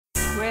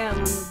Graham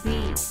on the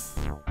beat.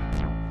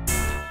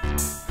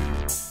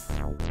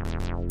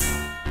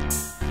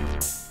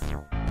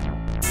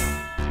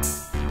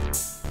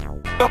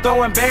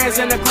 Throwing bands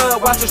in the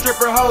club, watch the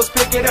stripper hoes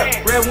pick it up.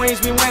 Red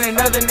Wings, we winning,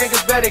 other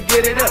niggas better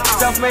get it up.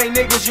 Self-made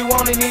niggas, you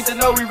only need to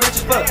know we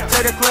rich as fuck.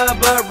 Set the club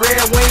up,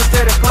 Red Wings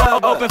to the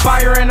club. Open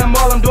fire in the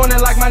mall, I'm doing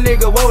it like my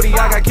nigga Wody.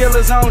 I got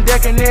killers on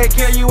deck and they'll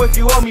kill you if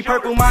you owe me.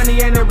 Purple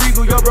money and the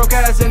Regal, your broke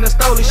ass in the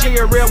Stoli. She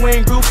a Red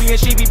Wing groupie and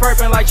she be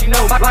perping like she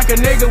know. Like a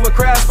nigga with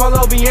crabs,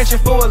 Polo be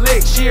inching for a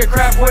lick. She a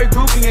crab boy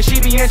groupie and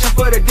she be inching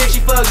for the dick.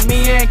 She fucks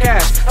me and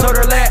cash, told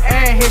her let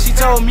Ann hit. She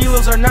told me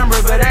lose her number,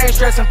 but I ain't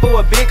stressing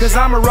for a bitch. Cause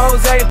I'm a rose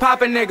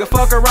poppin' nigga,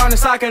 fuck around and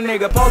sock a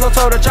nigga. Polo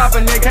told her chop a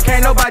nigga,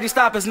 can't nobody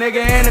stop us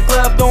nigga. In the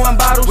club throwing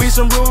bottles, we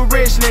some real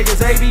rich niggas.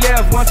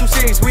 ABF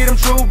 126, we them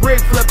true brick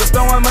flippers.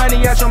 Throwing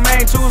money at your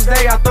main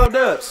Tuesday, I throw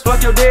dubs.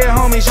 Fuck your dead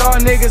homies, y'all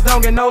niggas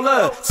don't get no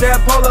love.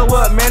 Set Polo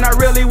up, man, I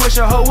really wish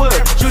a hoe would.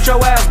 Shoot your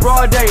ass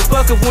broad day,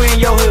 fuck if we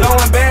in your hood.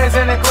 Throwing bands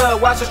in the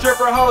club, watch the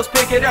stripper hoes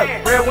pick it up.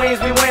 Red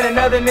Wings, we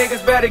winning, other niggas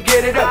better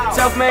get it up.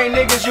 Self-made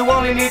niggas, you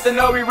only need to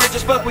know we rich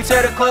as fuck. We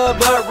tear the club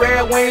up,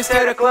 Red Wings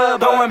tear the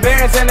club. Throwing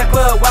bands in the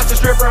club, watch the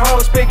stripper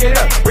hoes pick it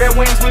up. Red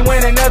Wings, we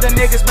winning, other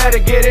niggas better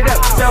get it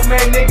up.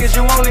 Self-made niggas,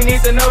 you only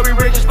need to know we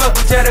rich as fuck.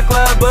 We tear the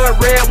club up,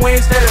 Red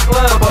Wings tear the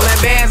club.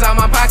 Pulling bands out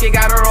my pocket,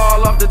 got her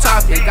all off the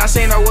topic. I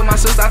seen her with my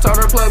sister, I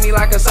told her plug me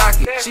like a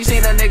socket. She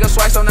seen a nigga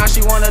swipe, so now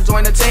she wanna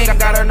join the team. I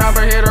got her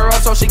number, hit her up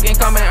so she can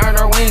come and earn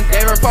her wing.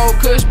 Gave her 4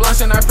 kush,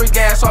 blunts and her freak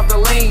ass off the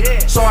lean.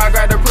 So I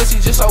grabbed her pussy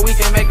just so we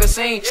can make a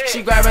scene.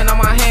 She grabbing on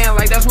my hand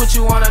like that's what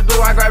you wanna do.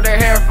 I grabbed her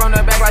hair from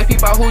the back like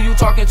people, who you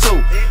talking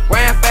to?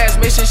 Ran fast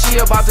mission, she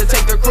about to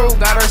take the crew.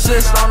 Got her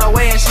sis on the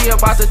way and she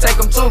about to take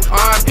them too.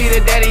 R.I.P. to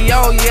daddy,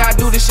 yo, yeah, I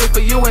do this shit for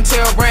you. And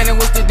tell Brandon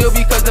what's the deal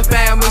because the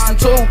fam miss him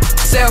too.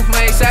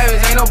 Self-made savage,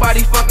 ain't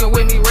nobody fucking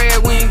with me.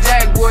 Red Wing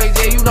Jack boys,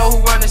 yeah, you know who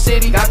run the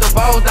city. Got the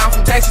balls down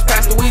from Texas,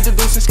 past the weed to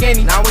do some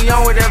skinny. Now we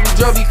on with every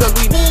drug because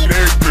we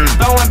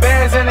throwing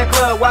bands in the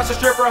club, watch the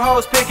stripper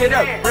hoes pick it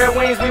up. Red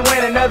Wings, we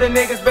winning, other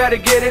niggas better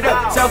get it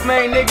up.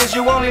 Self-made niggas,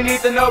 you only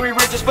need to know we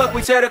rich as fuck.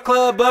 We tear the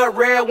club up,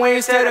 Red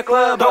Wings tear the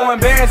club. Throwing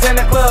bands in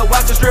the club,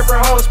 watch the stripper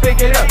hoes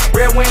pick it up.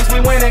 Red Wings, we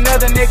winning,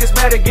 other niggas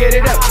better get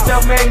it up.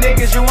 Self-made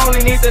niggas, you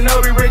only need to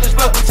know we rich as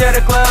fuck. We tear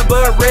the club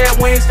up, Red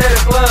Wings tear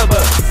the club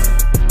up.